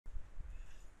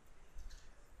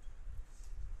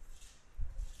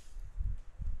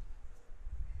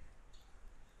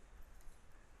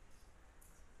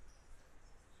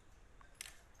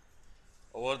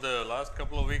Over the last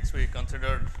couple of weeks, we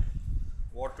considered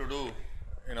what to do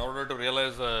in order to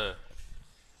realize an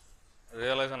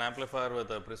amplifier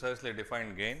with a precisely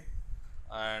defined gain,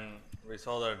 and we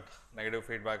saw that negative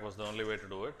feedback was the only way to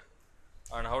do it.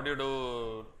 And how do you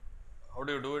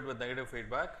do it with negative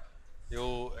feedback?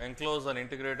 You enclose an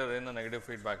integrator in a negative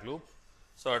feedback loop.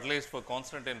 So, at least for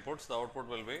constant inputs, the output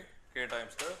will be k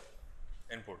times the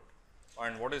input.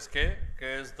 And what is k?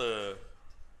 K is the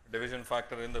division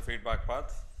factor in the feedback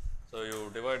path. So, you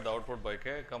divide the output by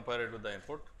k, compare it with the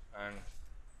input and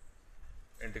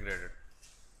integrate it.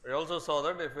 We also saw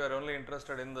that if we are only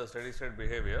interested in the steady state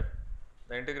behavior,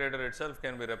 the integrator itself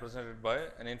can be represented by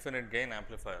an infinite gain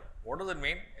amplifier. What does it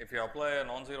mean? If you apply a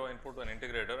non-zero input to an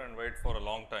integrator and wait for a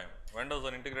long time, when does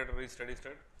an integrator reach steady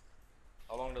state?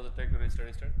 How long does it take to reach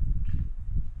steady state?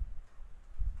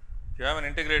 If you have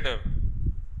an integrator,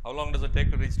 how long does it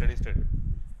take to reach steady state?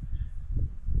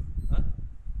 Huh?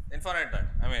 Infinite time.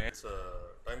 I mean, its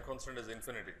time constant is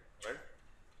infinity, right?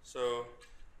 So,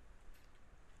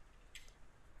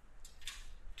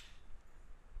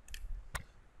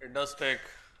 it does take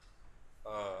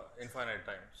infinite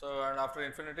time. So, and after an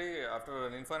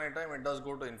infinite time, it does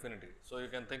go to infinity. So, you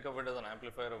can think of it as an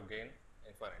amplifier of gain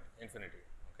infinity.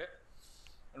 Okay.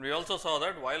 And we also saw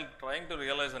that while trying to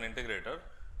realize an integrator,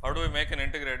 how do we make an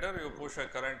integrator? You push a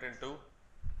current into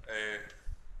a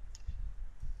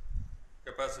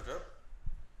capacitor.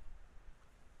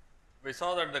 We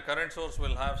saw that the current source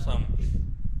will have some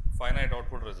finite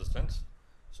output resistance.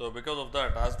 So, because of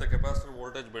that, as the capacitor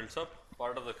voltage builds up,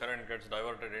 part of the current gets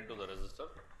diverted into the resistor.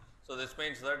 So, this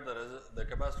means that the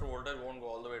capacitor voltage will not go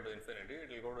all the way to infinity, it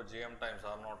will go to Gm times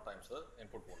R naught times the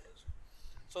input voltage.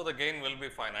 So, the gain will be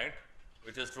finite,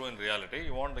 which is true in reality.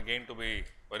 You want the gain to be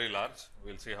very large,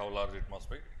 we will see how large it must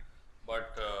be,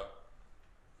 but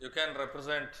you can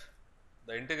represent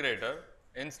the integrator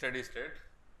in steady state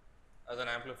as an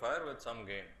amplifier with some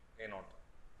gain A naught.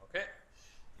 Okay.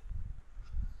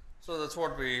 So, that is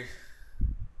what we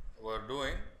were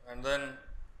doing, and then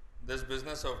this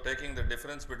business of taking the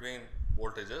difference between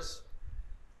voltages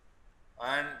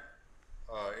and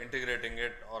integrating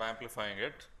it or amplifying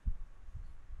it.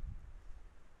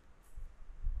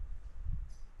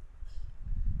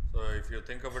 So, if you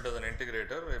think of it as an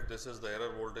integrator, if this is the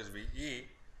error voltage VE,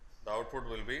 the output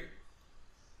will be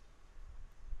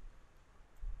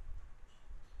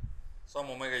some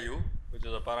omega u, which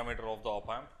is a parameter of the op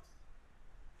amp,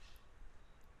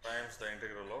 times the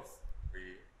integral of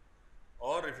VE.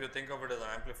 Or if you think of it as an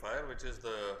amplifier, which is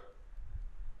the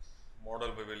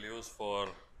model we will use for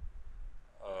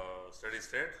steady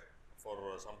state for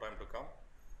some time to come.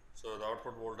 So, the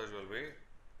output voltage will be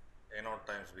A naught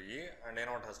times VE, and A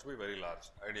naught has to be very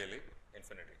large, ideally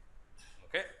infinity.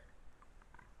 Okay.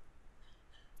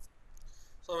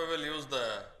 So, we will use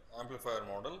the amplifier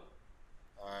model,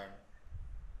 and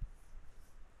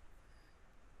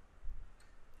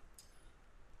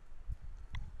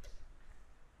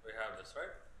we have this,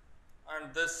 right,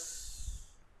 and this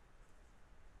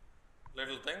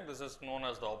little thing, this is known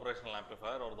as the operational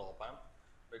amplifier or the op amp.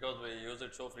 Because we use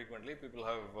it so frequently, people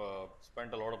have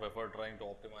spent a lot of effort trying to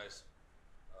optimize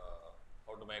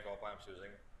how to make op amps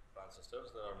using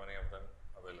transistors. There are many of them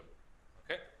available.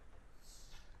 Okay.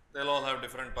 They will all have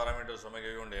different parameters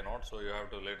omega u and A naught. So, you have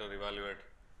to later evaluate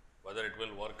whether it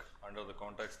will work under the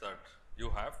context that you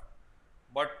have,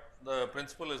 but the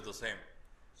principle is the same.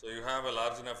 So, you have a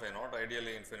large enough A naught,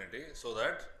 ideally infinity, so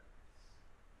that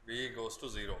V goes to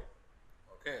 0.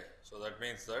 Okay. So, that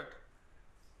means that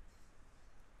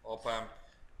op amp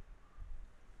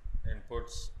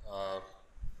inputs are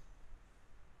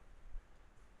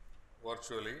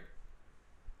virtually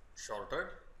shorted,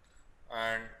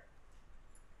 and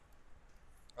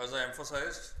as I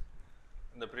emphasized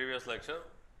in the previous lecture,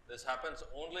 this happens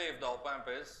only if the op amp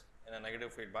is in a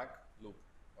negative feedback loop.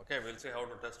 Okay, we will see how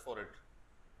to test for it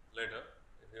later.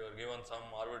 If you are given some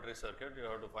arbitrary circuit, you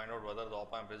have to find out whether the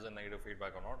op amp is in negative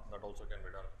feedback or not. That also can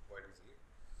be done quite easily.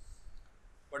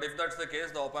 But if that is the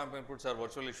case, the op amp inputs are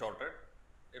virtually shorted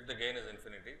if the gain is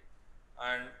infinity,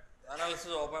 and analysis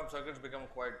of op amp circuits becomes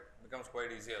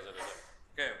quite easy as a result.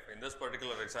 Okay, in this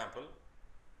particular example,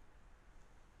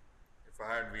 if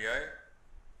I had Vi,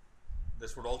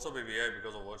 this would also be Vi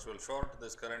because of virtual short,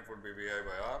 this current would be Vi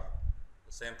by R,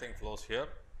 the same thing flows here.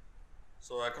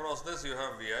 So, across this you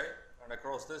have Vi, and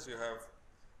across this you have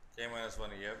k minus 1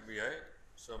 Vi,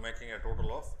 so making a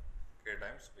total of k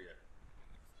times Vi.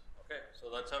 Okay. So,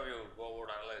 that is how you go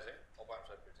about analyzing op amp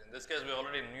circuits. In this case, we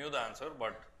already knew the answer,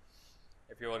 but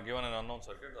if you are given an unknown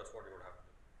circuit, that is what you would have to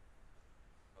do.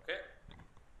 Okay.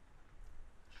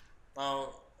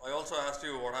 Now, I also asked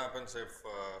you what happens if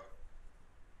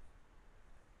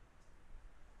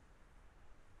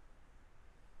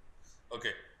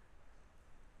Okay.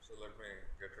 So, let me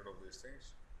get rid of these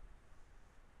things.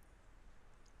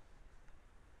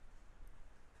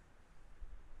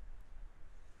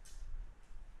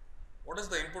 What is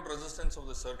the input resistance of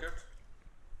the circuit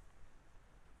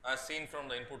as seen from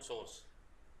the input source?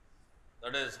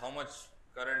 That is, how much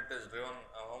current is driven,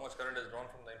 how much current is drawn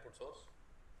from the input source?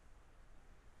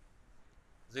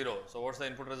 0. So, what is the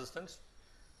input resistance?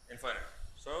 Infinite.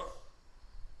 So,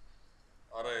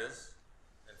 Ra is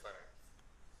infinite.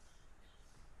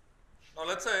 Now,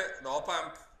 let us say the op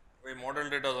amp, we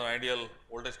modeled it as an ideal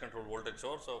voltage controlled voltage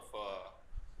source of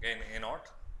gain A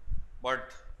naught,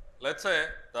 but let us say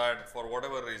that for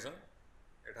whatever reason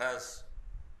it has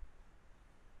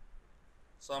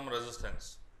some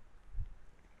resistance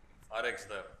Rx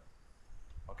there.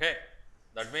 Okay.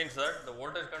 That means that the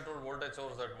voltage controlled voltage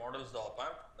source that models the op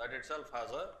amp, that itself has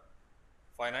a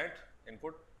finite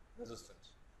input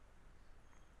resistance.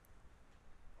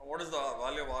 Now, what is the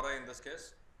value of Ra in this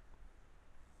case?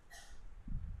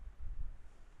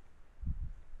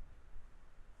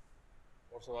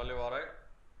 What is the value of Ra?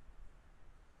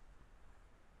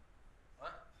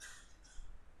 Huh?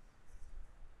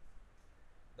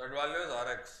 That value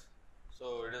is Rx.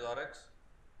 So, it is Rx.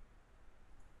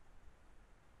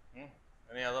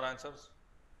 Any other answers?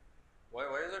 Why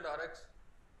is it Rx?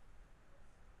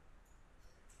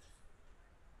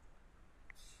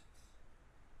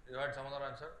 You had some other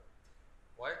answer?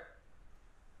 Why?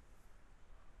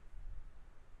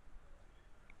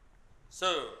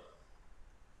 So,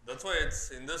 that is why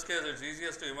it's in this case it's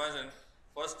easiest to imagine.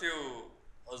 First you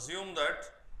assume that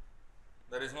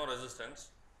there is no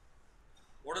resistance.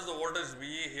 What is the voltage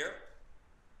VE here?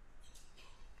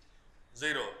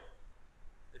 0.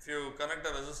 If you connect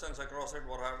a resistance across it,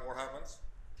 what happens?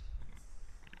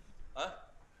 Huh?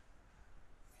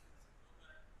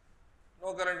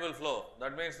 No current will flow.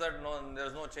 That means that there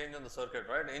is no change in the circuit,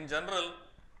 right? In general,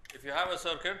 if you have a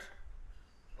circuit,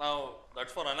 now that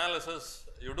is for analysis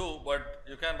you do, but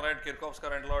you can write Kirchhoff's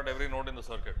current law at every node in the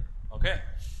circuit. Okay.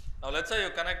 Now, let us say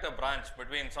you connect a branch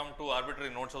between some two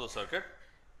arbitrary nodes of the circuit,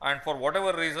 and for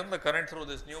whatever reason the current through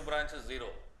this new branch is 0.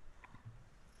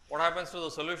 What happens to the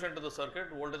solution to the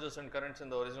circuit, voltages and currents in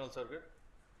the original circuit?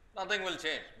 Nothing will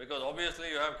change, because obviously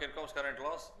you have Kirchhoff's current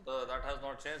laws, that has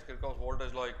not changed, Kirchhoff's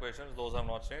voltage law equations, those have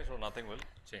not changed, so nothing will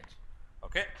change.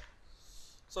 Okay.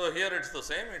 So, here it is the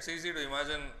same, it is easy to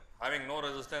imagine having no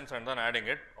resistance and then adding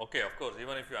it. Okay, of course,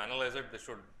 even if you analyze it, this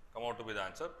should come out to be the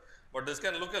answer, but this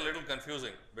can look a little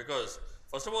confusing, because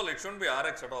first of all it should not be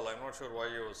Rx at all. I am not sure why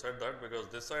you said that, because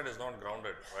this side is not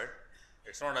grounded, right.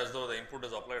 It is not as though the input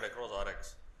is applied across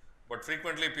Rx, but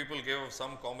frequently people give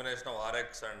some combination of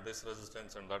Rx and this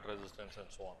resistance and that resistance and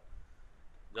so on.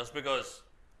 Just because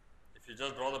if you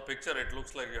just draw the picture, it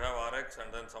looks like you have Rx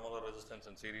and then some other resistance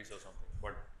in series or something,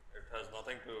 but it has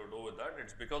nothing to do with that. It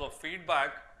is because of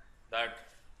feedback that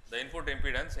the input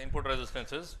impedance, input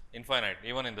resistance is infinite,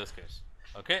 even in this case.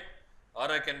 Okay.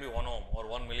 Ra can be 1 ohm or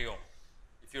 1 milliohm.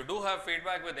 If you do have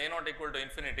feedback with A naught equal to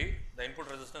infinity, the input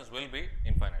resistance will be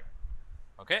infinite.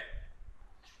 Okay.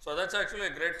 So, that is actually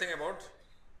a great thing about,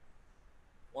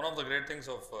 one of the great things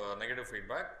of negative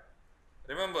feedback.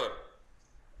 Remember,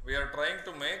 we are trying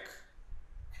to make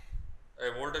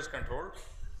a voltage controlled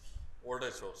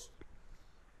voltage source.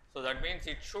 So, that means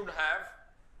it should have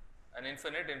an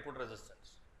infinite input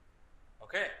resistance.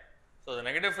 Okay. So, the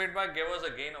negative feedback gave us a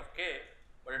gain of k,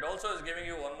 but it also is giving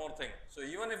you one more thing. So,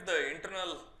 even if the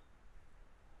internal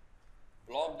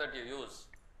block that you use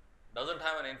does not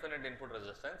have an infinite input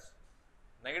resistance,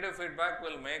 negative feedback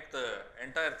will make the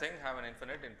entire thing have an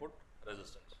infinite input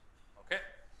resistance. Okay.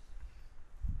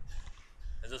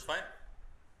 Is this fine?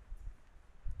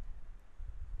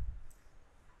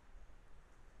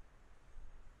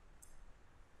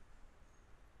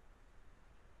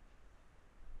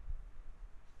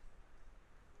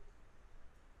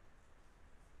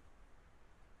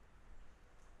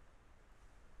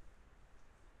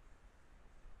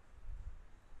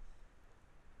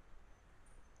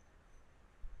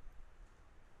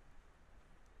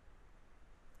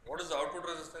 What is the output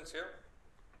resistance here?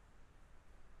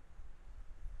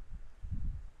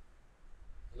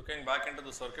 Looking back into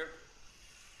the circuit,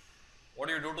 what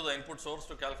do you do to the input source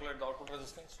to calculate the output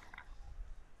resistance?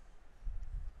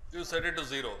 You set it to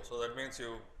 0. So, that means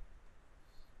you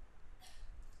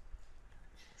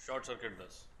short circuit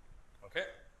this. Okay.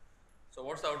 So,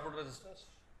 what is the output resistance?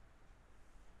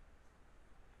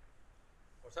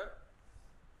 What is that?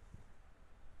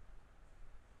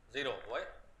 0. Why?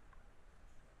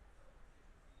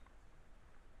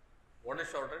 What is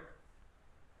shorted?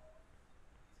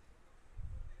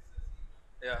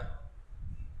 Yeah.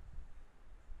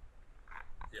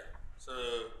 Yeah. So,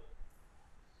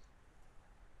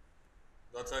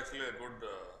 that's actually a good,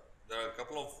 there are a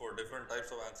couple of different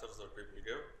types of answers that people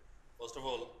give. First of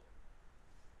all,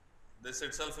 this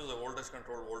itself is a voltage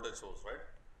controlled voltage source, right?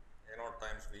 A0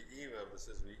 times VE, where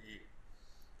this is VE.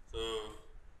 So,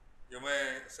 you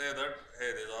may say that,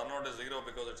 hey, this R0 is 0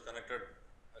 because it's connected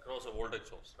across a voltage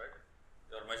source, right?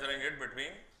 You are measuring it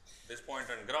between this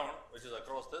point and ground, which is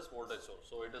across this voltage source.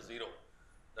 So, it is 0.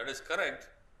 That is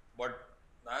correct, but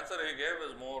the answer he gave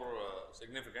is more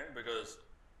significant because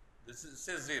this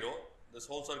is 0, this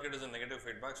whole circuit is in negative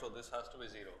feedback, so this has to be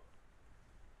 0.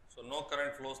 So, no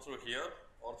current flows through here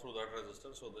or through that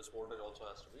resistor, so this voltage also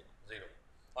has to be 0.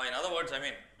 In other words, I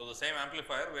mean, to the same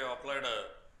amplifier we have applied a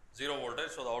 0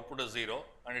 voltage, so the output is 0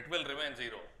 and it will remain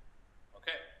 0,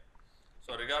 okay.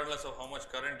 So, regardless of how much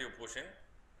current you push in,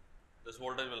 this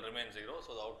voltage will remain 0,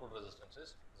 so the output resistance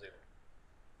is 0,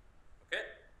 okay.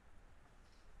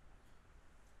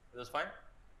 Is this fine?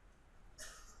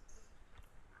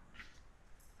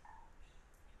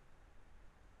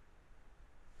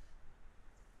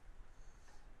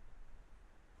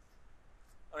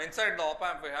 Inside the op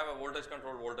amp we have a voltage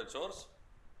controlled voltage source,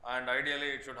 and ideally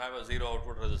it should have a 0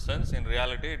 output resistance. In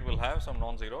reality it will have some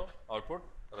non-zero output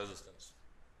resistance,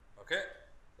 okay.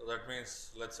 So, that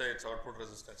means let us say its output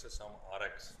resistance is some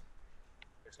Rx.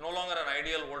 It is no longer an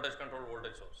ideal voltage controlled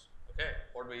voltage source, okay,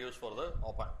 what we use for the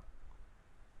op amp.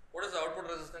 What is the output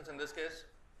resistance in this case?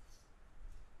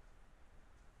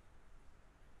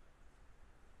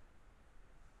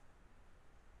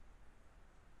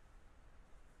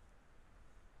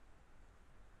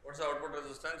 What is the output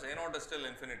resistance? A0 is still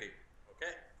infinity,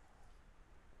 okay.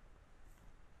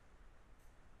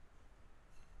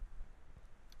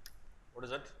 What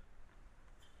is it?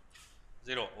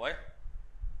 0. Why?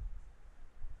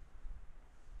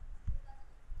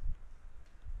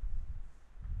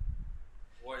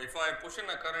 Well, if I push in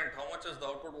a current, how much is the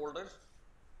output voltage?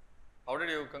 How did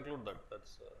you conclude that?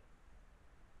 That's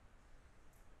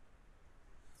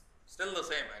still the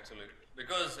same actually,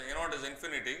 because A0 is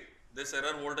infinity, this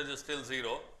error voltage is still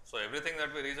 0. So, everything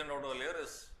that we reasoned out earlier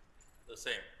is the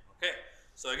same, okay.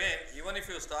 So, again, even if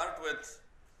you start with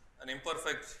an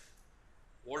imperfect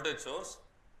voltage source,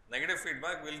 negative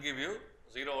feedback will give you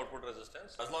 0 output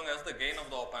resistance as long as the gain of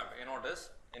the op amp A0 is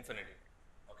infinity,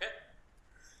 okay.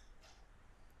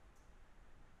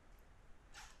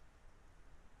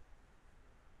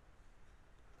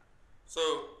 So,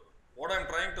 what I am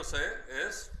trying to say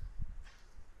is,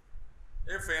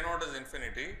 if A0 is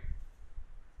infinity,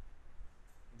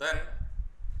 then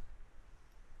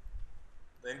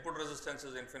the input resistance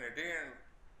is infinity and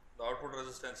the output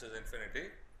resistance is infinity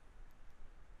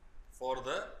for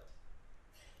the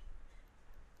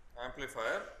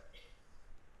amplifier,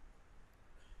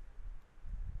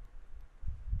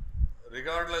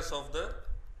 regardless of the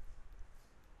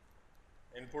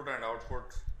input and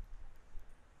output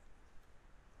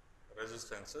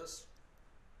resistances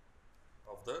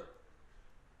of the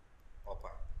op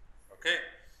amp, okay.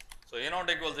 So, A0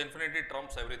 equals infinity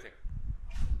trumps everything.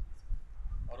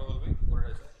 Rho will be, what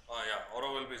did I say? Yeah,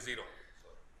 Rho will be 0. So,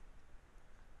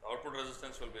 the output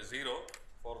resistance will be 0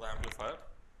 for the amplifier,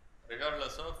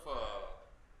 regardless of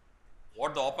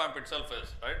what the op amp itself is,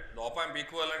 right. The op amp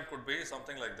equivalent could be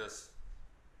something like this.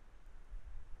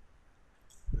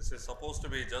 This is supposed to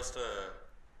be just a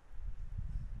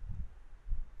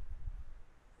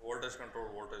voltage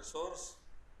controlled voltage source,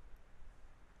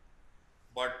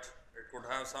 but it could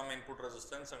have some input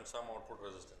resistance and some output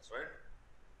resistance, right.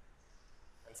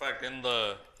 In fact, in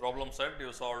the problem set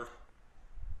you solved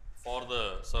for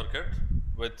the circuit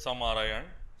with some Ri and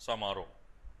some Ro,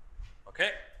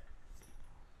 okay.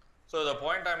 So, the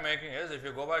point I am making is, if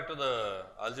you go back to the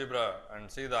algebra and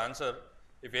see the answer,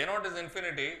 if A0 is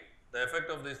infinity, the effect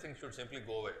of these things should simply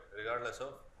go away regardless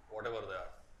of whatever they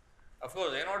are. Of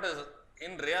course, A0 is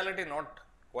in reality not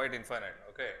quite infinite,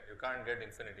 okay. You can't get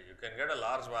infinity, you can get a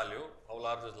large value, how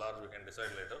large is large we can decide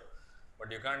later, but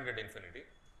you can't get infinity.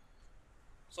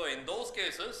 So, in those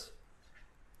cases,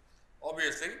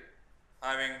 obviously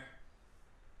having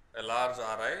a large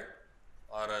Ri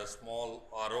or a small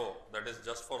Ro that is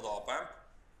just for the op amp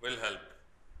will help,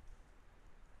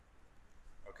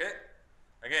 okay.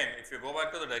 Again, if you go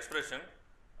back to that expression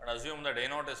and assume that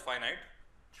A0 is finite,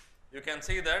 you can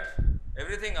see that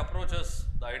everything approaches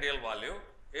the ideal value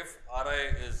if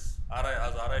as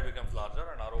Ri becomes larger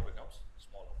and Ro becomes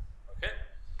smaller, okay.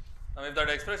 Now, if that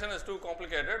expression is too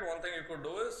complicated, one thing you could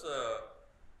do is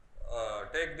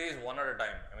take these one at a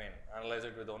time, I mean analyze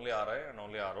it with only Ri and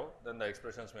only Ro, then the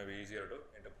expressions may be easier to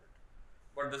interpret.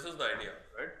 But this is the idea,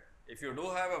 right. If you do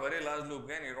have a very large loop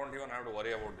gain, you do not even have to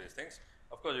worry about these things.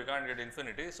 Of course, you can't get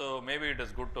infinity, so maybe it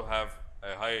is good to have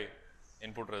a high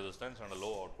input resistance and a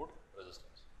low output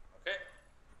resistance. Okay.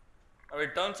 Now,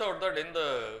 it turns out that in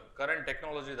the current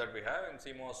technology that we have in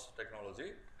CMOS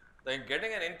technology,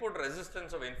 getting an input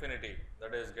resistance of infinity,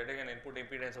 that is getting an input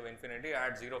impedance of infinity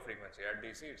at 0 frequency, at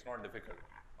DC, it is not difficult.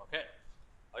 Okay.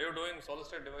 Are you doing solid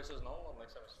state devices now or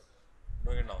next semester?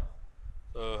 Doing it now.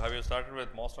 So, have you started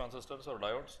with MOS transistors or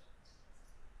diodes?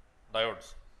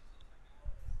 Diodes.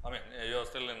 I mean, you are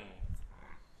still in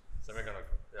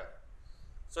semiconductor, yeah.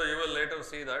 So, you will later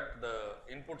see that the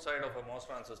input side of a MOS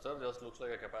transistor just looks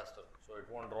like a capacitor. So, it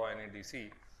will not draw any DC.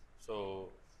 So,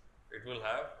 it will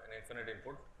have an infinite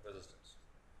input resistance.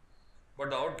 But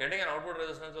getting an output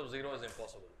resistance of 0 is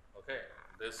impossible. Okay.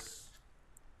 This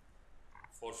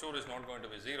for sure is not going to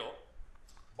be 0,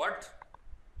 but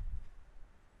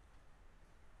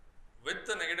with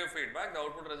the negative feedback, the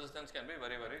output resistance can be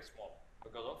very, very small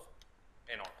because of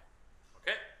A0.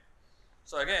 Okay.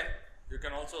 So, again you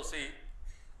can also see,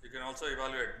 you can also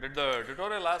evaluate. Did the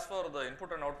tutorial ask for the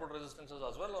input and output resistances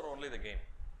as well or only the gain?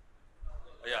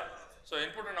 Yeah. So,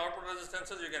 input and output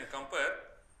resistances you can compare,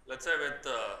 let us say with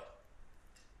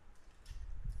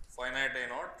finite A0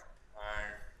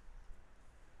 and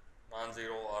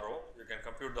non-zero RO, you can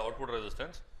compute the output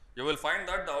resistance. You will find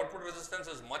that the output resistance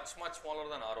is much, much smaller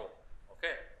than RO.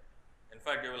 Okay. In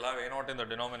fact, you will have A0 in the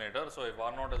denominator. So, if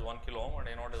R0 is 1 kilo ohm and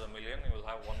A0 is a million, you will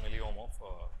have 1 milliohm of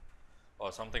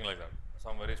or something like that,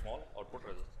 some very small output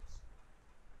resistance.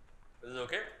 This is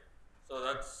okay. So,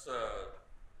 that is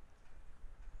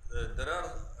there are,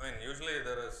 I mean, usually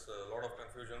there is a lot of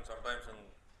confusion sometimes in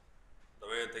the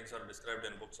way things are described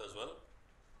in books as well.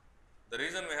 The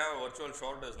reason we have a virtual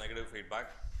short is negative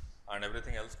feedback and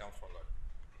everything else comes from that.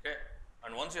 Okay.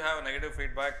 And once you have a negative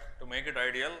feedback, to make it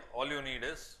ideal, all you need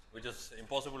is, which is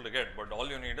impossible to get, but all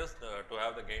you need is to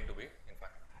have the gain to be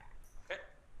infinite. Okay.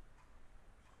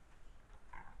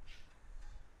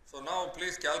 So, now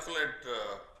please calculate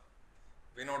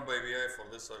V0 by Vi for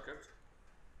this circuit.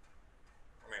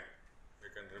 I mean, we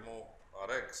can remove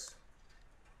Rx.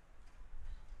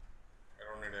 I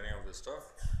don't need any of this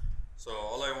stuff. So,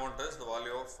 all I want is the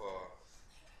value of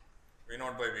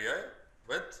V0 by Vi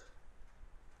with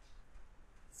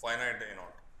finite A0.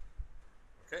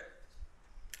 Okay.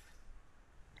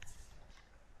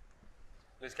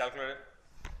 Please calculate it.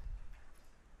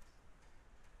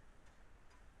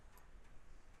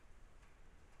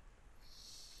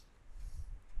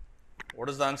 What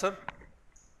is the answer?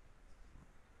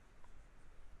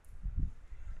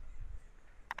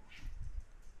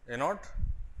 A0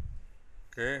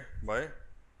 K by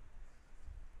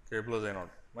K plus A0.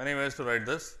 Many ways to write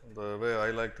this. The way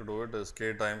I like to do it is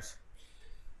K times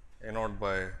A0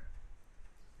 by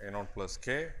A0 plus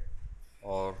K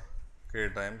or K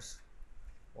times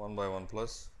 1 by 1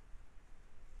 plus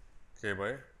K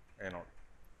by A0.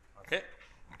 Okay.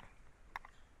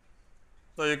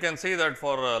 So, you can see that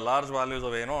for large values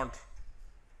of A0,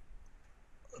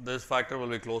 this factor will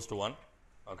be close to 1.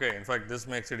 Okay. In fact, this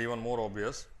makes it even more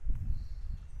obvious.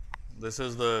 This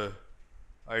is the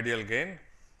ideal gain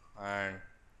and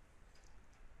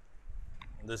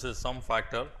this is some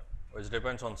factor which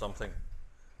depends on something.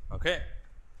 Okay.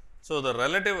 So, the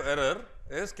relative error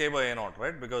is K by A0,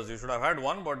 right, because you should have had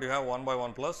 1, but you have 1 by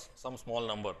 1 plus some small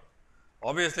number.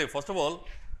 Obviously, first of all,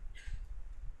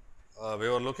 we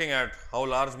were looking at how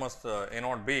large must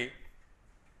A0 be,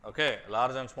 okay,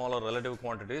 large and small are relative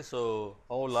quantities. So,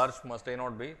 how large must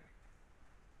A0 be?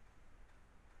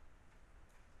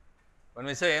 When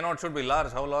we say A0 should be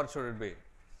large, how large should it be?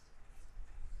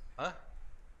 Huh?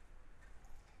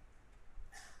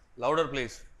 Louder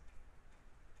please.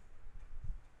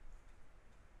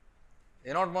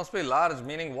 A0 must be large,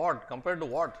 meaning what? Compared to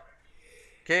what?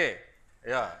 K.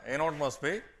 Yeah, A0 must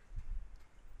be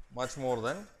much more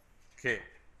than K.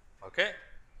 Okay.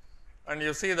 And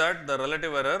you see that the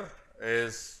relative error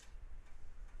is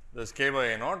this K by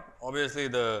A0. Obviously,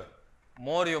 the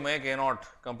more you make A0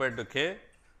 compared to K,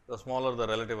 the smaller the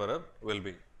relative error will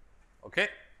be. Okay.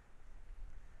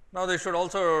 Now, this should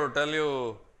also tell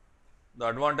you the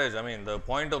advantage, I mean the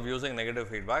point of using negative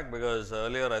feedback, because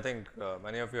earlier I think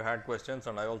many of you had questions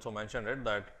and I also mentioned it,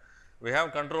 that we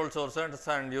have control sources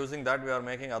and using that we are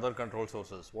making other control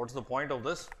sources. What is the point of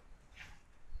this?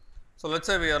 So, let us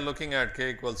say we are looking at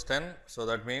K equals 10. So,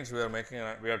 that means we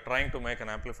are trying to make an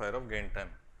amplifier of gain 10.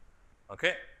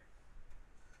 Okay.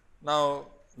 Now,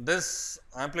 this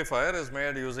amplifier is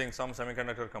made using some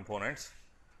semiconductor components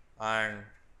and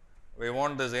we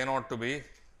want this A0 to be,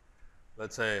 let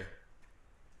us say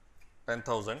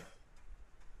 10,000,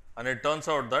 and it turns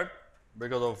out that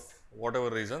because of whatever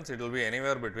reasons it will be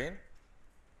anywhere between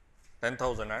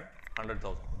 10,000 and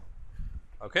 100,000.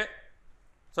 Okay.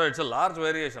 So, it is a large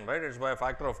variation, right, it is by a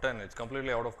factor of 10, it is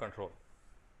completely out of control.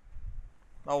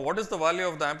 Now, what is the value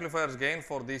of the amplifier's gain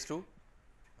for these two?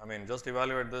 I mean, just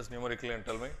evaluate this numerically and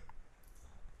tell me.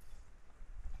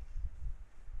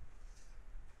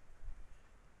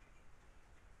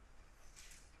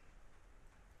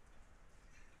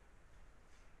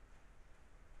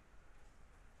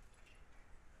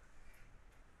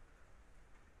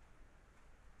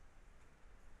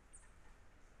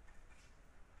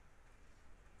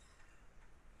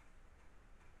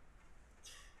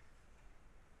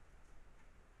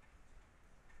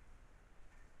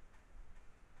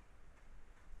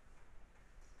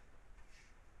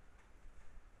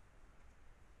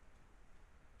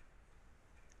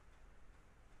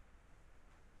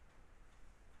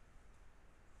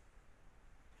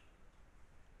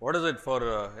 What is it for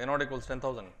A naught equals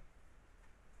 10,000?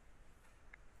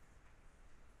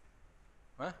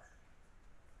 Huh?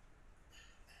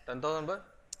 10,000 by?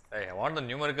 Hey, I want the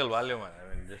numerical value, man. I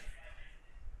mean, just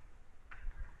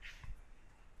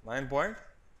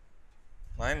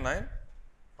 9.99.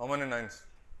 How many nines?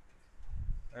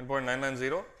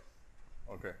 9.990.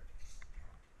 Okay.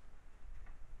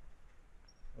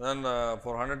 Then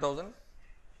for 100,000.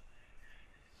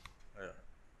 Yeah.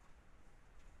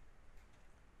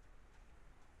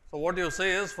 So, what you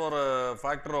say is for a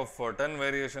factor of 10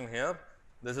 variation here,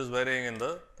 this is varying in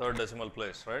the third decimal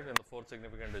place, right, in the fourth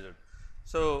significant digit.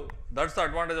 So, that is the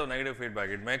advantage of negative feedback.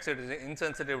 It makes it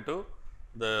insensitive to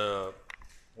the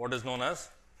what is known as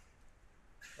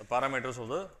the parameters of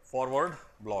the forward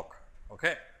block.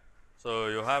 Okay. So,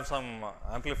 you have some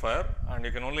amplifier and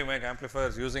you can only make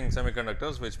amplifiers using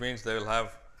semiconductors, which means they will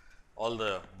have all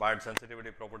the bad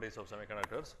sensitivity properties of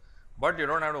semiconductors, but you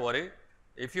do not have to worry.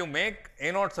 If you make A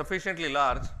naught sufficiently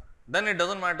large, then it does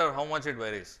not matter how much it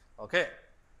varies. Okay.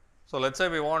 So, let us say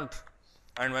we want,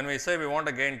 and when we say we want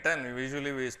a gain 10,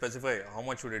 usually we specify how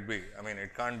much should it be. I mean,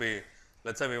 it can't be,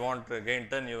 let us say we want a gain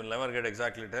 10, you will never get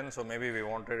exactly 10. So, maybe we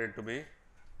wanted it to be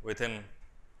within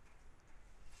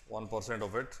 1%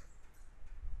 of it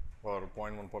or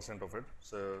 0.1% of it.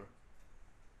 So,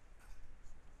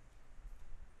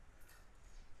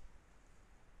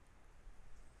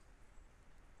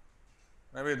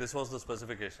 maybe this was the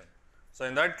specification. So,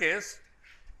 in that case,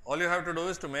 all you have to do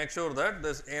is to make sure that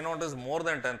this A naught is more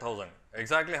than 10,000.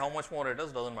 Exactly how much more it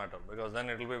is does not matter, because then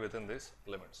it will be within these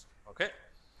limits. Okay.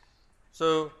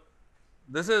 So,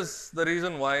 this is the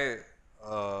reason why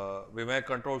we make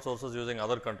control sources using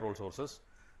other control sources.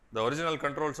 The original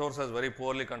control source has very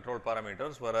poorly controlled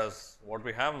parameters, whereas what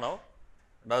we have now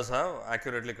does have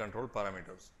accurately controlled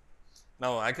parameters.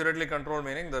 Now, accurately controlled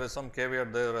meaning there is some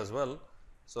caveat there as well.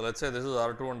 So, let us say this is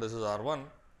R 2 and this is R 1.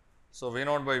 So, V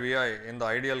naught by V I in the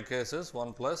ideal case is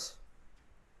 1 plus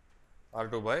R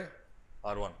 2 by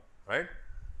R 1, right.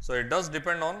 So, it does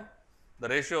depend on the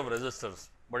ratio of resistors,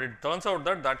 but it turns out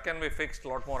that that can be fixed a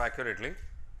lot more accurately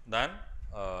than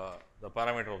the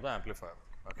parameter of the amplifier.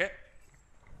 Okay.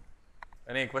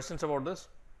 Any questions about this?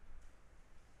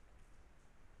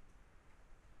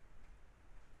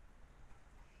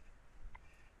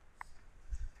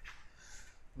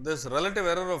 This relative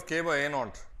error of k by A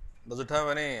naught, does it have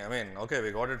any, I mean, okay,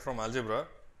 we got it from algebra,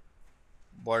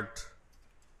 but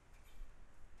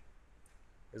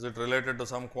is it related to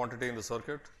some quantity in the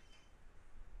circuit?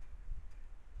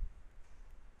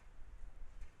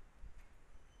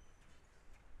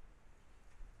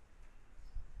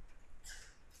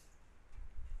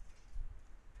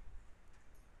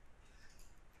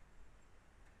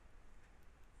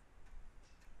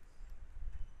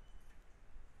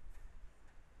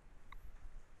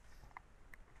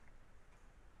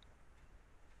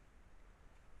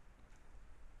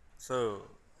 So,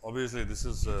 obviously, this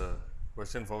is a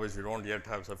question for which we do not yet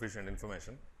have sufficient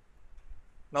information.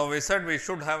 Now, we said we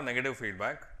should have negative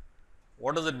feedback.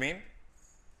 What does it mean?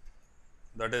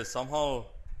 That is, somehow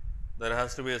there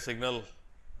has to be a signal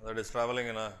that is traveling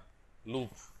in a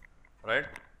loop, right.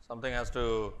 Something has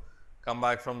to come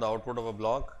back from the output of a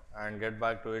block and get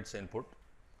back to its input.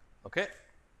 Okay.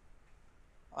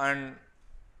 And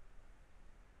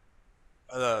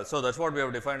so, that is what we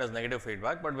have defined as negative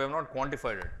feedback, but we have not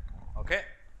quantified it. Okay.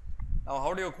 Now,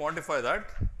 how do you quantify that?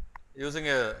 Using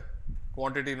a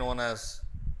quantity known as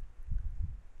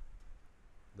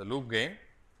the loop gain.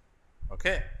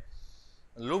 Okay.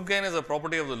 Loop gain is a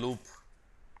property of the loop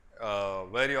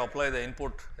where you apply the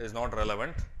input is not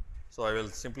relevant. So, I will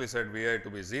simply set V I to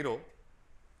be 0.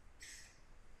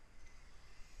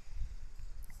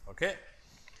 Okay.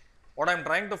 What I am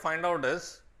trying to find out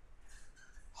is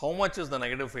how much is the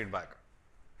negative feedback.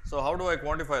 So, how do I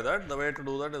quantify that? The way to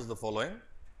do that is the following.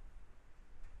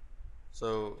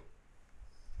 So,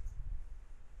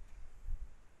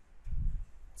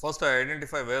 first I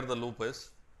identify where the loop is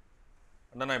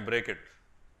and then I break it,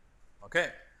 okay.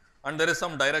 And there is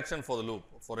some direction for the loop.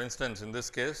 For instance, in this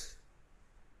case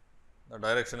the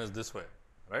direction is this way,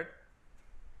 right.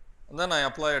 And then I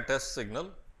apply a test signal,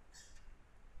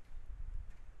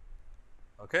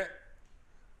 okay.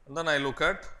 And then I look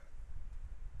at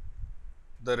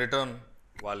the return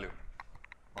value,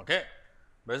 okay.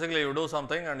 Basically, you do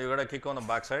something and you get a kick on the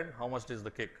backside. How much is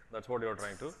the kick? That is what you are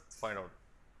trying to find out,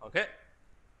 okay.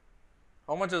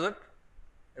 How much is it?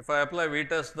 If I apply V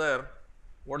test there,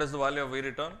 what is the value of V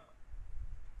return?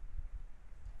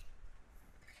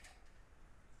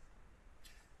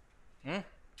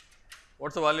 What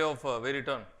is the value of V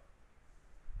return?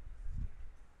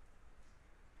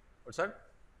 What is that?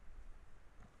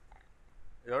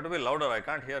 You have to be louder, I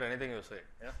can't hear anything you say.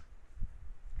 Yeah.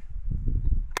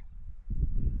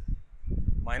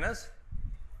 Minus?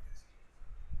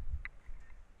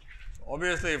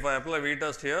 Obviously, if I apply V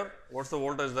test here, what is the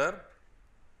voltage there?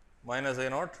 Minus A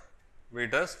naught V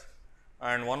test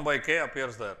and 1 by K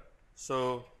appears there.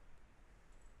 So,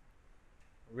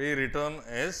 V return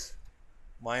is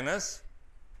minus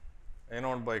A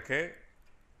naught by K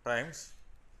times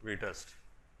V test,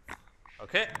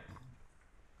 okay.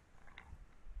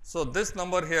 So, this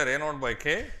number here A naught by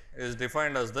K is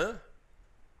defined as the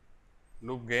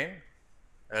loop gain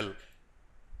L,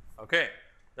 okay.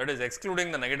 That is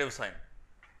excluding the negative sign.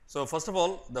 So, first of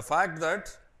all, the fact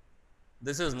that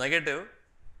this is negative,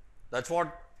 that is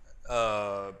what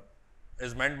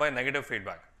is meant by negative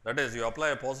feedback. That is, you apply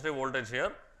a positive voltage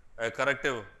here, a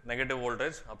corrective negative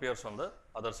voltage appears on the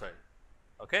other side,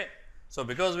 okay. So,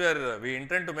 because we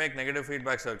intend to make negative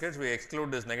feedback circuits, we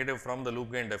exclude this negative from the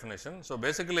loop gain definition. So,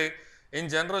 basically in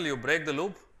general you break the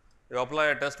loop, you apply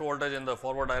a test voltage in the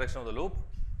forward direction of the loop,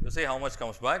 you see how much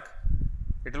comes back.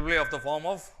 It will be of the form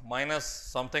of minus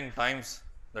something times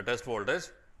the test voltage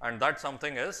and that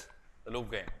something is the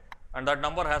loop gain and that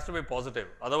number has to be positive,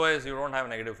 otherwise you do not have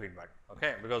negative feedback,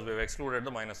 okay, because we have excluded the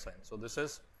minus sign. So, this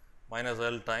is minus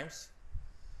L times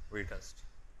V test,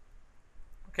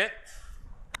 okay.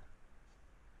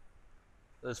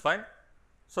 This is fine.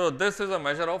 So, this is a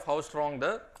measure of how strong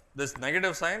this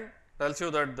negative sign tells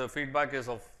you that the feedback is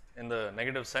of in the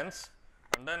negative sense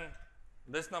and then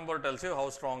this number tells you how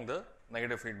strong the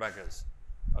negative feedback is,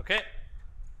 okay.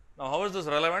 Now, how is this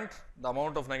relevant? The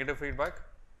amount of negative feedback,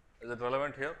 is it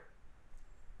relevant here?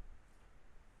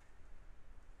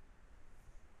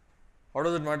 How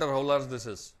does it matter how large this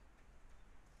is?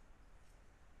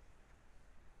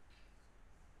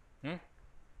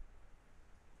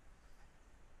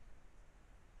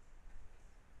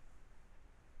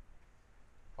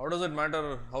 How does it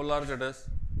matter how large it is?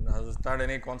 Has it had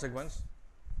any consequence?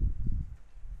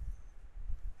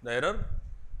 The error?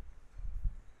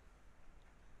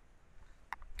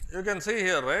 You can see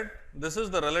here, right, this is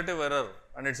the relative error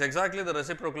and it is exactly the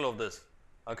reciprocal of this,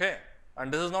 okay.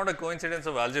 And this is not a coincidence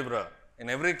of algebra. In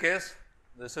every case,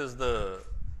 this is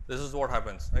what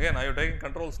happens. Again, are you taking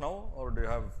controls now or do you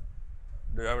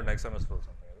have it next semester or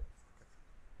something?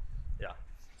 Yeah.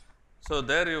 So,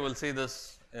 there you will see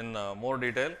this in more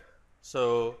detail.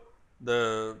 So,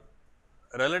 the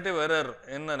relative error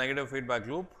in a negative feedback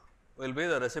loop will be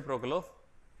the reciprocal of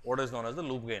what is known as the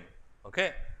loop gain,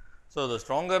 okay. So, the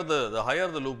stronger the higher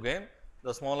the loop gain,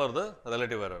 the smaller the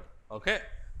relative error, okay.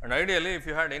 And ideally, if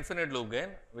you had infinite loop gain,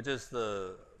 which is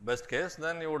the best case,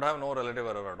 then you would have no relative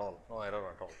error at all, no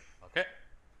error at all, okay.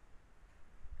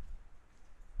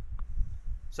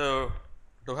 So,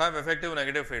 to have effective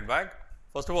negative feedback,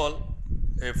 first of all,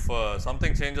 if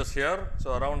something changes here,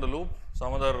 so around the loop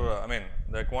some other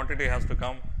the quantity has to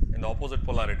come in the opposite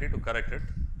polarity to correct it,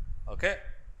 okay.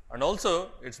 And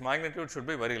also its magnitude should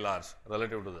be very large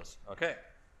relative to this, okay.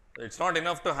 It is not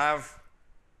enough to have,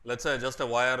 let us say, just a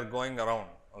wire going around,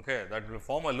 okay, that will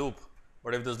form a loop,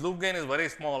 but if this loop gain is very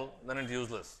small, then it is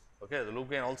useless, okay. The loop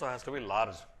gain also has to be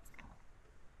large.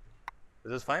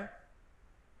 Is this fine?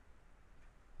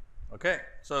 Okay.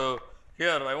 So,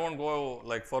 here I will not go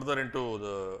like further into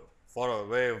the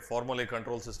way formally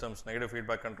control systems, negative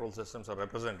feedback control systems are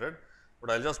represented, but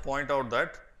I will just point out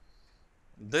that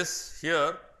this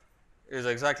here is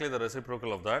exactly the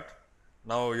reciprocal of that.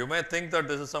 Now, you may think that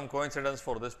this is some coincidence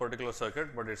for this particular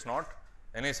circuit, but it is not.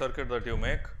 Any circuit that you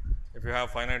make, if you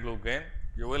have finite loop gain,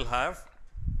 you will have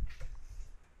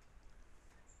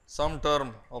some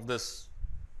term of this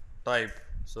type.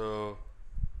 So,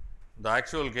 the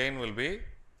actual gain will be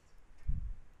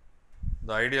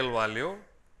the ideal value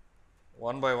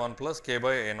 1 by 1 plus k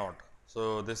by a naught.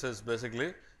 So, this is basically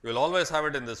you will always have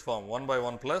it in this form 1 by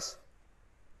 1 plus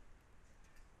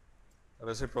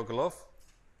reciprocal of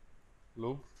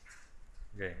loop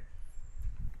gain.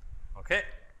 Okay.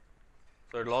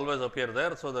 So, it will always appear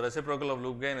there. So, the reciprocal of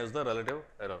loop gain is the relative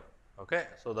error. Okay.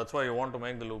 So, that is why you want to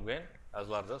make the loop gain as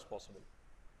large as possible.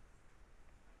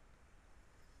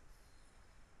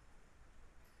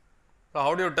 So,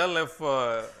 how do you tell if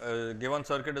a given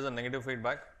circuit is a negative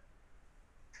feedback?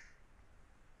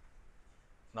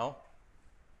 Now,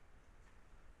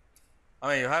 I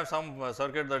mean you have some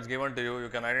circuit that is given to you, you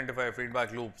can identify a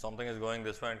feedback loop, something is going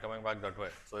this way and coming back that way.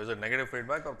 So, is it negative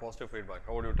feedback or positive feedback?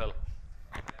 How would you tell?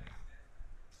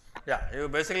 Yeah, you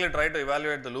basically try to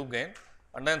evaluate the loop gain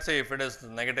and then see if it is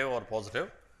negative or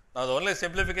positive. Now, the only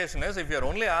simplification is if you are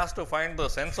only asked to find the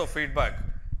sense of feedback,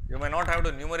 you may not have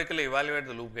to numerically evaluate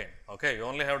the loop gain. Okay, you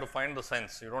only have to find the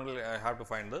sense, you do not really have to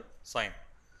find the sign.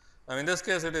 Now, in this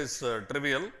case it is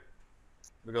trivial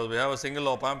because we have a single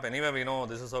op amp, anyway we know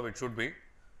this is how it should be,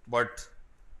 but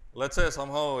let us say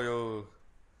somehow you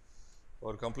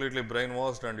were completely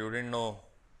brainwashed and you did not know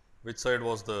which side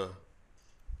was the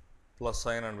plus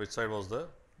sign and which side was the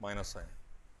minus sign.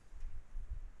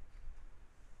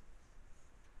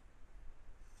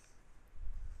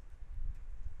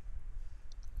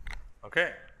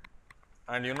 Okay.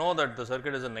 And you know that the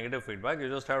circuit is a negative feedback, you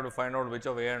just have to find out which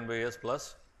of A and B is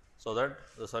plus, so that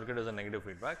the circuit is a negative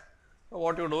feedback. So,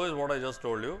 what you do is what I just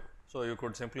told you. So, you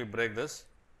could simply break this,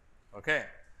 okay,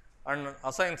 and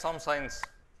assign some signs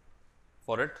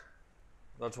for it,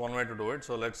 that is one way to do it.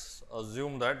 So, let us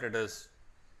assume that it is,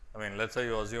 I mean let us say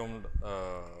you assumed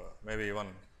maybe even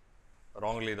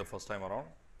wrongly the first time around.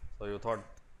 So, you thought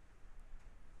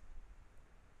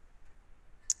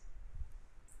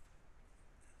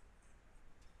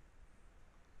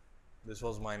this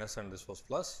was minus and this was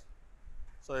plus.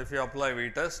 So, if you apply V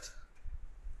test,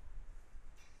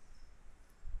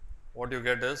 what you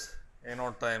get is A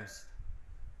naught times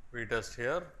V test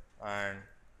here and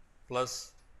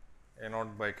plus A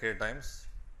naught by K times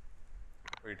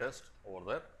V test over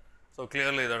there. So,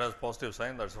 clearly that has positive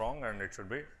sign, that is wrong and it should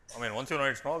be, I mean once you know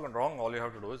it is wrong, all you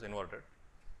have to do is invert it.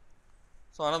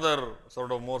 So, another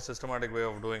sort of more systematic way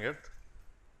of doing it,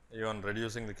 even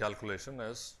reducing the calculation,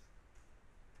 is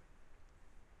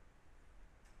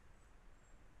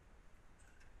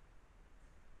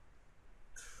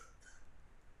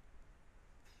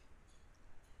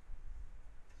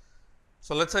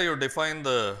so let us say you define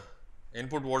the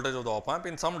input voltage of the op amp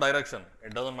in some direction,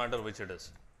 it does not matter which it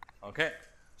is. Okay.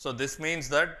 So, this means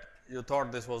that you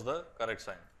thought this was the correct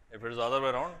sign, if it is the other way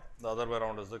around, the other way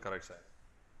around is the correct sign.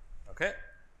 Okay.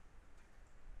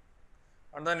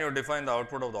 And then you define the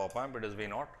output of the op amp, it is V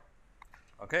naught.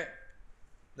 Okay.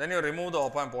 Then you remove the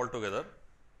op amp altogether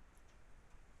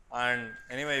and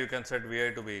anyway you can set V I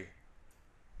to be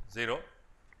 0.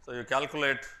 So, you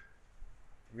calculate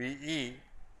V E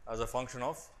as a function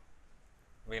of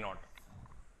V naught.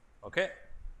 Okay.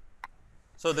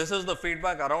 So, this is the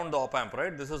feedback around the op amp,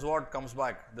 right. This is what comes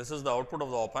back, this is the output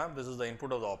of the op amp, this is the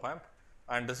input of the op amp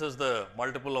and this is the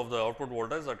multiple of the output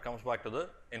voltage that comes back to the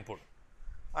input,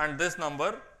 and this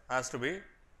number has to be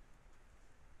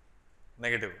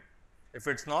negative. If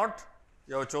it is not,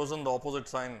 you have chosen the opposite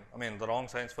sign, I mean the wrong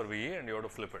signs for V E and you have to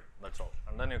flip it, that is all,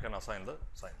 and then you can assign the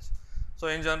signs. So,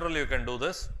 in general you can do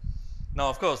this. Now,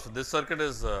 of course, this circuit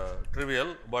is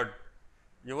trivial, but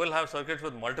you will have circuits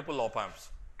with multiple op amps.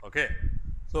 Okay.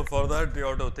 So, for that you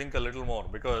have to think a little more,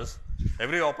 because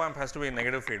every op amp has to be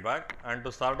negative feedback and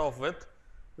to start off with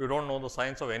you do not know the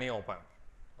signs of any op amp.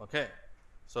 Okay.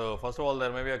 So, first of all there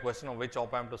may be a question of which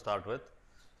op amp to start with.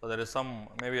 So, there is some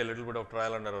maybe a little bit of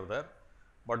trial and error there,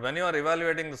 but when you are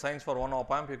evaluating the signs for one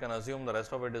op amp you can assume the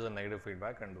rest of it is a negative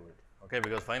feedback and do it. Okay.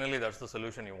 Because finally, that is the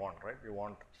solution you want, right. You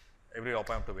want every op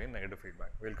amp to be in negative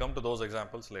feedback. We will come to those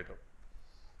examples later.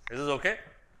 Is this okay?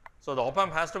 So, the op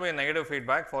amp has to be in negative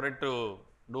feedback for it to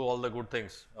do all the good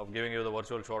things of giving you the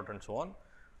virtual short and so on,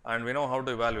 and we know how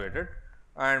to evaluate it,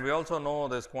 and we also know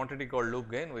this quantity called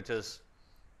loop gain, which is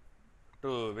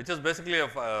basically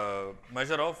a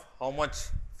measure of how much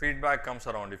feedback comes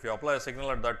around. If you apply a signal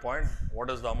at that point, what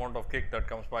is the amount of kick that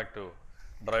comes back to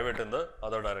drive it in the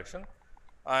other direction,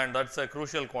 and that is a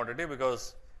crucial quantity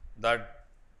because that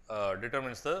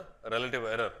determines the relative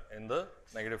error in the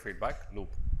negative feedback loop.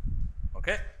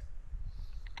 Okay.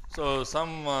 So,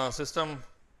 some system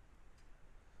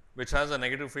which has a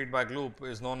negative feedback loop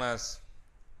is known as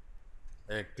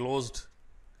a closed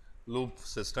loop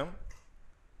system.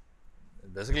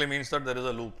 It basically means that there is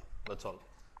a loop, that is all.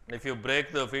 And if you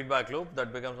break the feedback loop,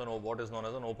 that becomes what is known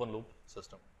as an open loop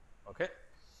system. Okay.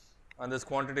 And this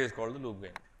quantity is called the loop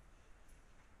gain.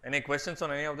 Any questions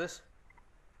on any of this?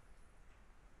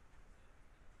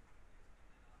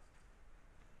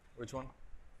 Which one?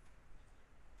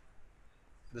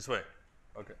 This way.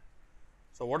 Okay.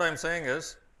 So, what I am saying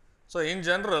is, So, in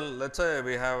general, let us say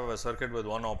we have a circuit with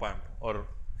one op amp or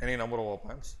any number of op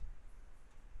amps.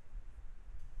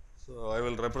 So, I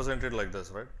will represent it like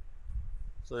this, right.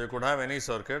 So, you could have any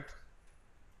circuit,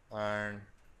 and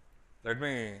let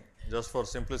me just for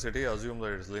simplicity assume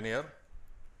that it is linear.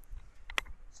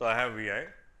 So, I have V I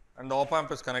and the op amp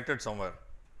is connected somewhere.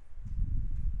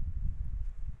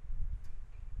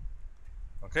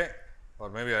 Okay. Or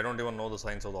maybe I do not even know the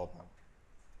signs of the op amp,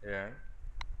 A and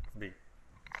B.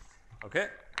 Okay.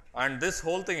 And this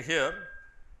whole thing here,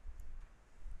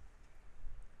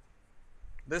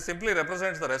 this simply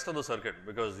represents the rest of the circuit,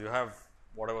 because you have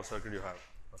whatever circuit you have.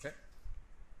 Okay.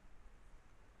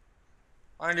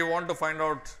 And you want to find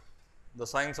out the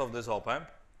signs of this op amp.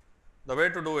 The way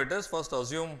to do it is, first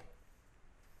assume,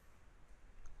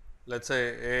 let us say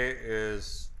A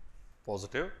is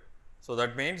positive. So,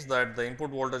 that means that the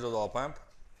input voltage of the op amp,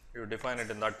 you define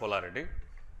it in that polarity,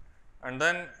 and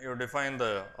then you define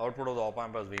the output of the op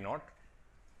amp as V naught.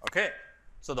 Okay.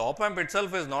 So, the op amp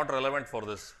itself is not relevant for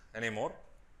this anymore.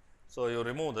 So, you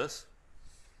remove this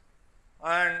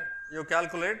and you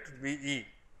calculate V E.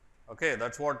 Okay.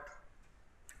 That is what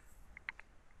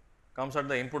comes at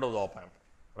the input of the op amp,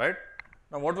 right.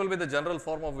 Now, what will be the general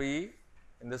form of V E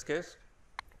in this case?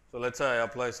 So, let us say I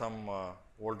apply some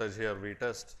voltage here, V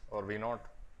test or V naught.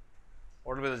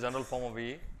 What will be the general form of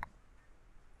V E?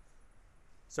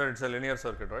 So, it is a linear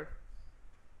circuit, right.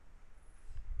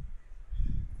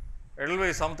 It will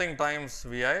be something times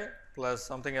V I plus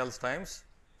something else times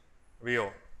V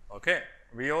O. Okay.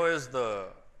 V O is the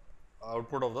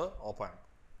output of the op amp.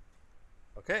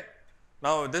 Okay.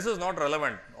 Now, this is not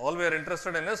relevant. All we are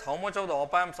interested in is how much of the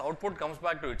op amp's output comes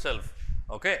back to itself.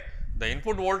 Okay. The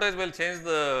input voltage will change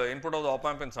the input of the op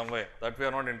amp in some way, that we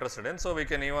are not interested in. So, we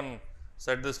can even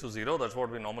set this to 0, that is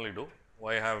what we normally do.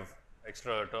 Why have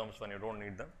extra terms when you do not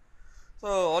need them? So,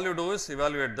 all you do is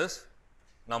evaluate this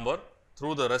number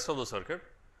through the rest of the circuit,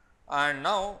 and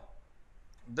now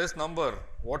this number,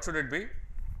 what should it be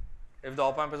if the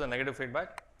op amp is a negative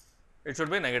feedback? It should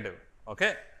be negative.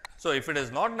 Okay. So, if it is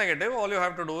not negative, all you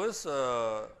have to do is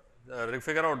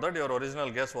figure out that your original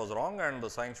guess was wrong and the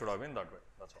sign should have been that way,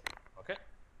 that is all. Okay.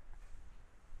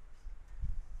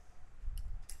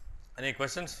 Any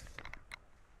questions?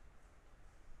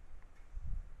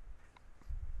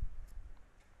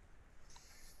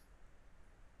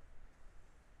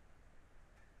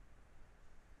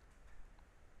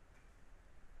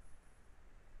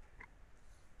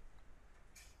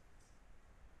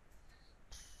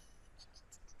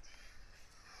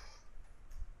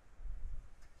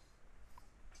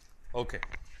 Okay.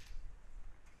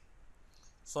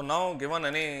 So, now given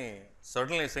any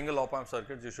certainly single op amp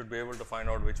circuits, you should be able to find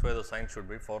out which way the sign should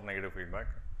be for negative feedback.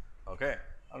 Okay.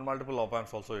 And multiple op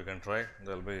amps also you can try,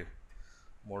 there will be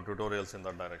more tutorials in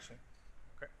that direction.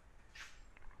 Okay.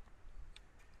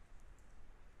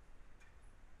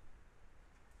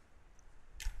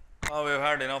 Now, we have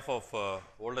had enough of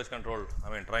voltage controlled,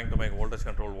 I mean trying to make voltage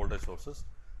controlled voltage sources.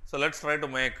 So, let us try to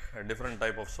make a different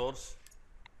type of source,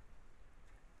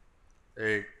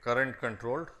 a current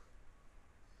controlled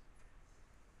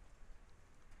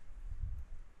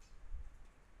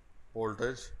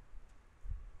voltage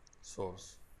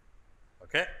source.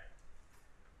 Okay.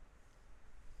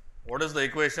 What is the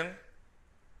equation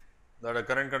that a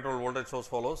current controlled voltage source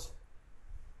follows?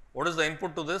 What is the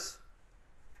input to this?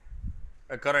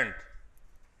 A current.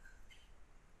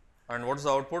 And what is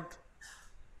the output?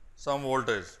 Some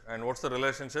voltage. And what is the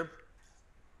relationship?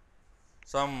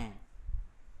 Some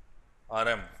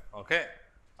Rm. Okay.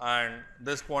 And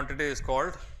this quantity is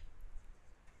called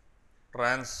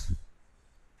trans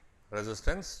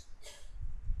resistance.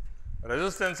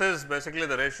 Resistance is basically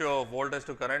the ratio of voltage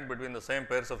to current between the same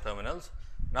pairs of terminals.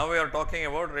 Now, we are talking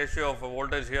about ratio of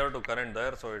voltage here to current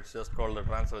there. So, it is just called the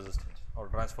trans resistance or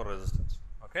transfer resistance.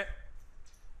 Okay.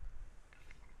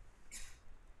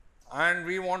 And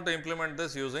we want to implement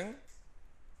this using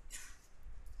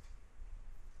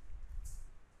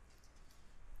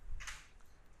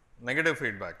negative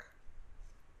feedback.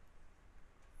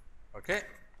 Okay.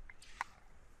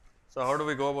 So, how do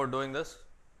we go about doing this?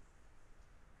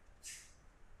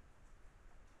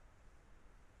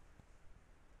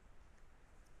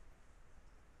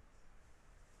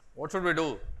 What should we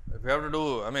do? If we have to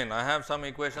do, I mean, I have some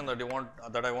equation that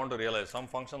I want to realize, some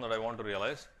function that I want to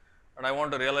realize, and I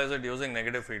want to realize it using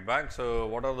negative feedback. So,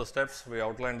 what are the steps? We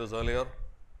outlined this earlier.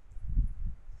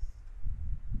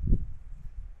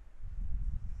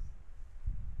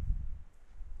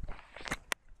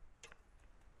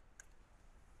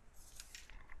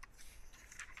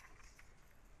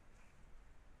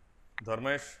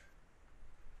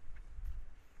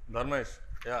 Dharmesh,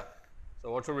 yeah.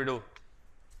 So, what should we do?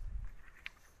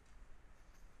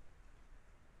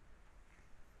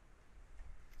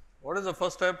 What is the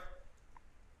first step?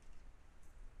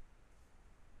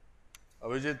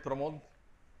 Abhijit, Pramod,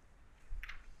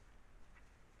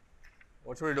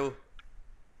 what should we do?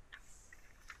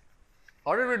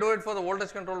 How did we do it for the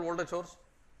voltage controlled voltage source?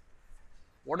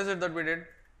 What is it that we did?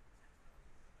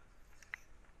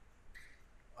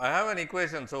 I have an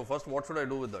equation. So, first what should I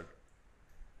do with that?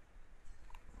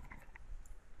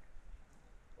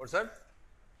 What's that?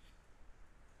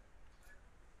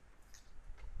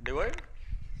 Divide?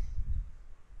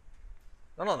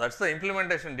 No, that is the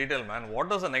implementation detail, man. What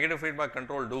does a negative feedback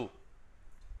control do?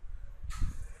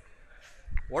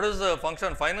 What is the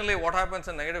function? Finally, what happens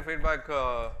in negative feedback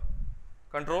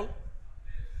control?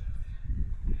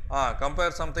 Compare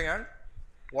something, and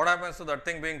what happens to that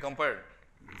thing being compared?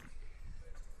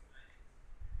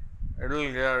 It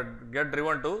will get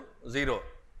driven to 0.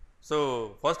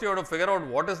 So, first you have to figure out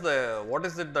what is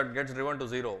it that gets driven to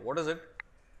 0. What is it?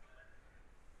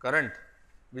 Current.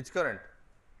 Which current?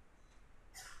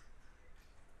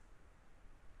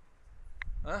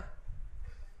 V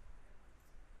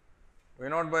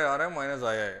naught by Rm minus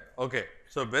II. Okay.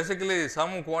 So, basically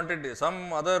some quantity,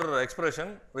 some other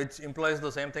expression which implies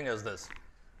the same thing as this.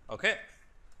 Okay.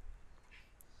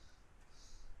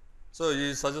 So,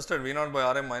 he suggested V naught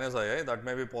by Rm minus II, that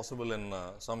may be possible in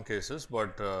some cases,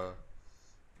 but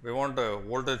we want a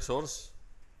voltage source.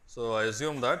 So, I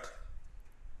assume that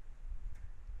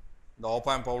the op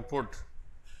amp output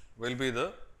will be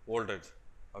the voltage,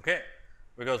 okay,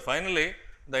 because finally,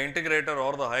 the integrator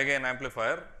or the high gain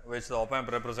amplifier which the op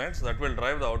amp represents, that will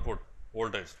drive the output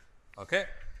voltage. Okay.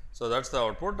 So, that is the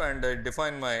output, and I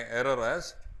define my error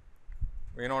as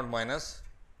V naught minus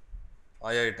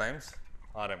II times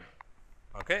Rm.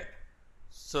 Okay.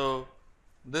 So,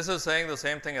 this is saying the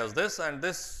same thing as this, and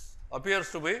this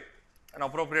appears to be an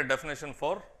appropriate definition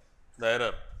for the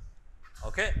error.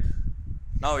 Okay.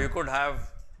 Now, you could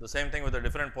have the same thing with a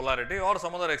different polarity or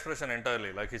some other expression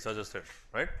entirely, like he suggested,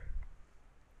 right.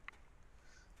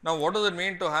 Now, what does it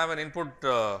mean to have an input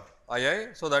II?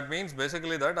 So, that means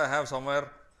basically that I have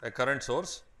somewhere a current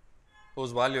source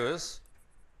whose value is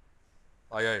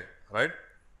II, right.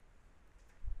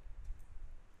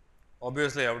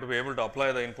 Obviously, I have to be able to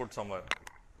apply the input somewhere.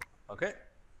 Okay.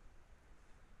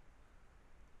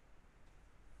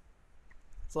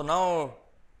 So, now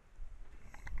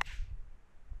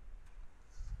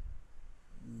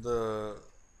the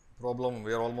problem,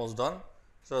 we are almost done.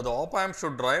 So, the op amp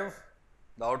should drive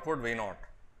the output V naught,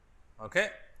 okay,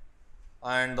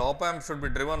 and the op amp should be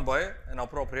driven by an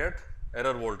appropriate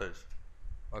error voltage.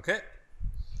 Okay.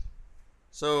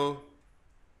 So,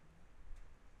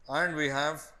 and we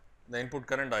have the input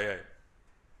current II.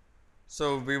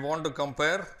 So, we want to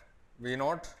compare V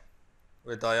naught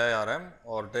with IIRM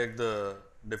or take the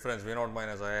difference V naught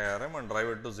minus IIRM and drive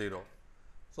it to 0.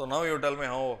 So, now you tell me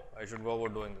how I should go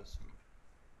about doing this.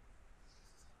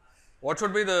 What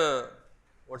should be the,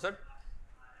 what's that?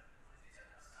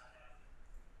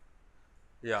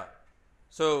 Yeah.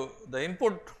 So, the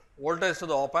input voltage to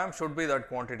the op amp should be that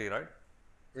quantity, right,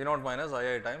 V naught minus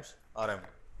II times Rm.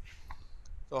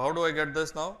 So, how do I get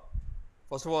this now?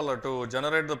 First of all, to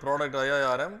generate the product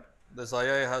IIRM, this II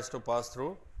has to pass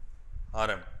through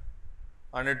Rm,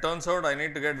 and it turns out I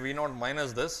need to get V naught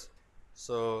minus this.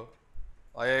 So,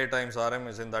 II times Rm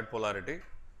is in that polarity.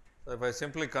 So, if I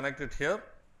simply connect it here,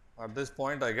 at this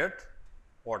point I get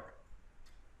what?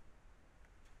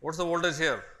 What is the voltage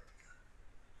here?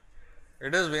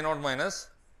 It is V naught minus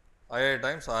II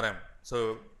times Rm.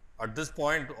 So, at this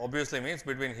point obviously means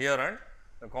between here and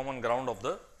the common ground of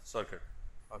the circuit.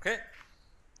 Okay.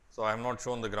 So, I have not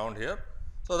shown the ground here.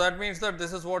 So, that means that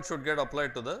this is what should get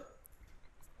applied to the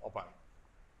op amp.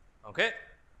 Okay.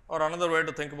 Or another way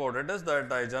to think about it is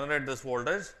that I generate this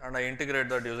voltage and I integrate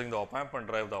that using the op amp and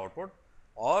drive the output,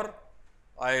 or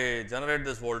I generate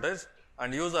this voltage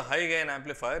and use a high gain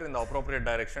amplifier in the appropriate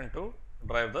direction to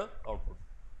drive the output.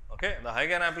 Okay. The high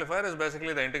gain amplifier is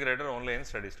basically the integrator only in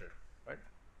steady state, right.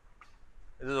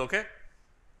 Is this okay?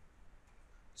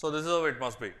 So, this is how it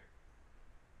must be.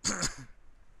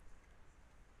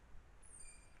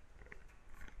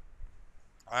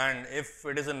 And if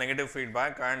it is a negative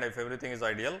feedback and if everything is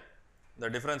ideal, the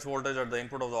difference voltage at the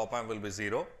input of the op amp will be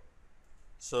 0.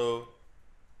 So,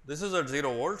 this is at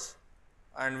 0 volts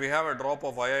and we have a drop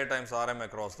of II times Rm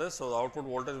across this. So, the output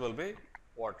voltage will be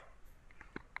what?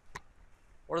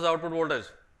 What is the output voltage?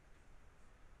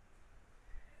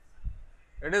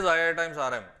 It is II times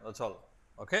Rm, that is all.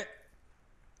 Okay.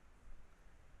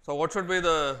 So, what should be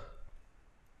the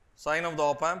sign of the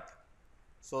op amp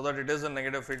so that it is a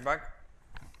negative feedback?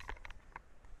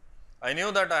 I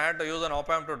knew that I had to use an op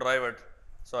amp to drive it.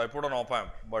 So, I put an op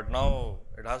amp, but now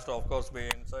it has to of course be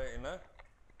inside in a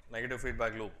negative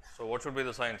feedback loop. So, what should be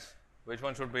the signs? Which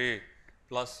one should be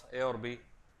plus, A or B?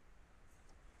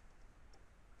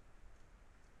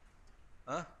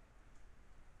 Huh?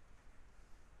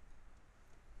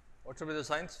 What should be the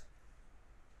signs?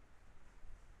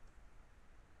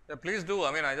 Yeah, please do.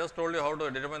 I mean, I just told you how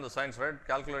to determine the signs, right?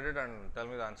 Calculate it and tell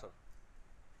me the answer.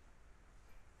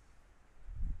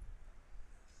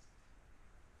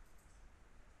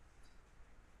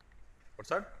 What's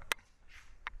that?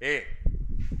 A.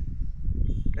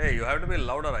 Hey, you have to be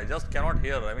louder. I just cannot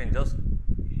hear. I mean, just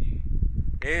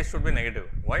A should be negative.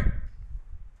 Why?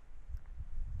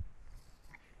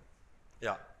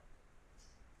 Yeah.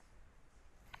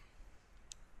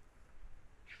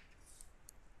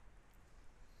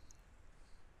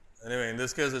 Anyway, in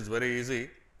this case, it's very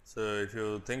easy. So, if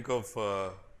you think of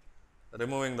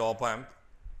removing the op amp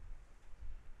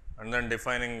and then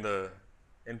defining the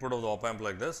input of the op amp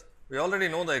like this, we already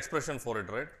know the expression for it,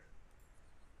 right?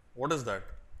 What is that?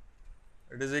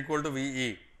 It is equal to V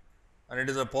e and it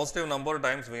is a positive number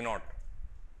times V naught.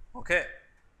 Okay.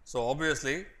 So,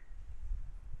 obviously,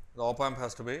 the op amp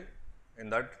has to be in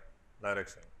that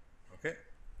direction. Okay.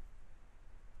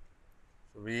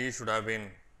 So, V e should have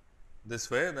been this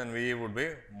way, then V e would be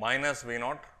minus V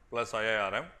naught plus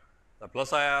IIRM. The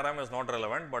plus IIRM is not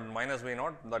relevant, but minus V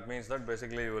naught, that means that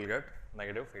basically you will get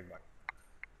negative feedback.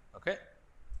 Okay.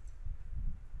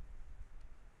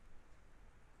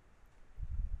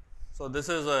 So, this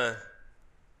is a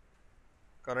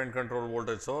current controlled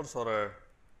voltage source or a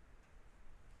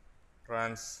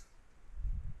trans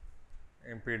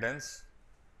impedance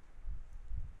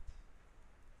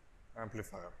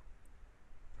amplifier.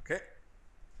 Okay.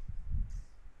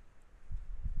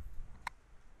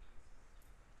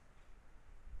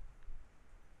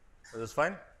 Is this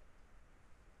fine?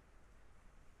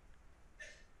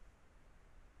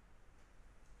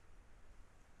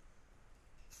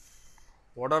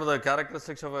 What are the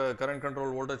characteristics of a current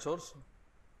controlled voltage source?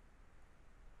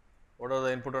 What are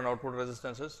the input and output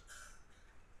resistances?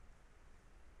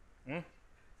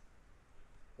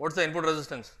 What is the input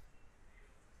resistance?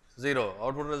 0.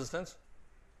 Output resistance?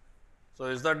 So,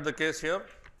 is that the case here?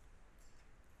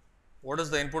 What is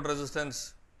the input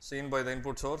resistance seen by the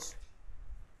input source?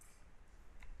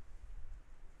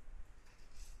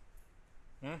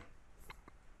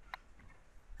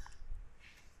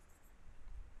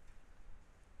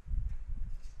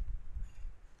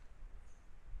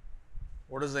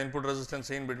 What is the input resistance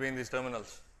seen between these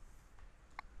terminals?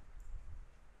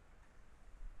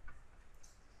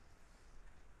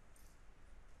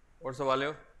 What is the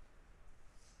value?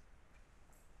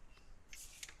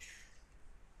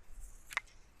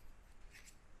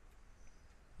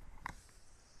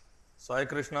 Sai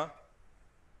Krishna?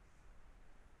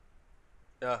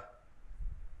 Yeah.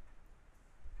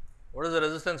 What is the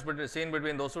resistance seen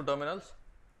between those two terminals?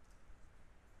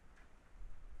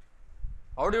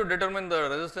 How do you determine the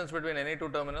resistance between any two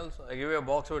terminals? I give you a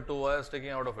box with two wires sticking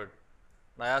out of it,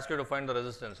 and I ask you to find the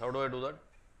resistance. How do I do that?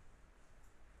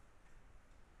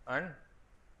 And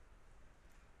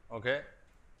okay,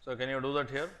 so can you do that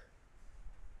here,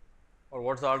 or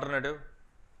what's the alternative?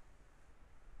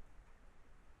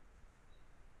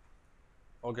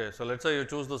 Okay, so let's say you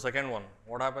choose the second one.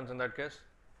 What happens in that case?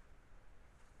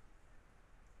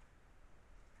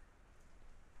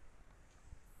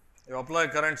 You apply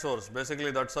current source.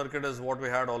 Basically, that circuit is what we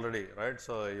had already, right?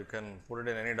 So, you can put it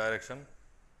in any direction.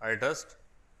 I test,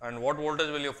 and what voltage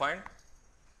will you find?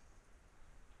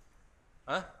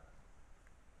 Huh?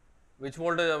 Which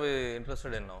voltage are we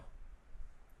interested in now?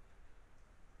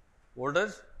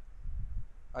 Voltage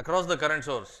across the current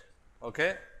source.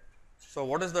 Okay. So,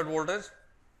 what is that voltage?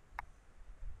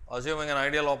 Assuming an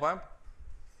ideal op amp,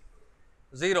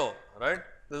 0, right?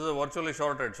 This is virtually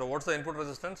shorted. So, what is the input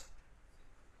resistance?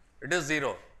 It is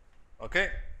 0.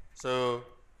 Okay. So,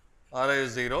 Ri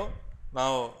is 0.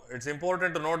 Now, it is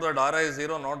important to note that Ri is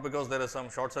 0 not because there is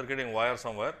some short circuiting wire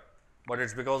somewhere, but it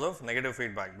is because of negative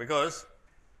feedback, because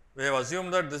we have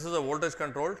assumed that this is a voltage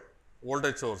controlled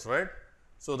voltage source, right.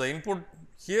 So, the input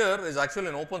here is actually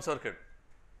an open circuit,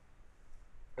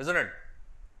 is not it,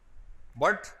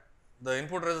 but the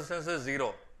input resistance is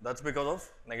 0, that is because of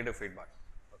negative feedback.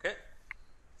 Okay.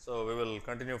 So, we will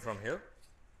continue from here.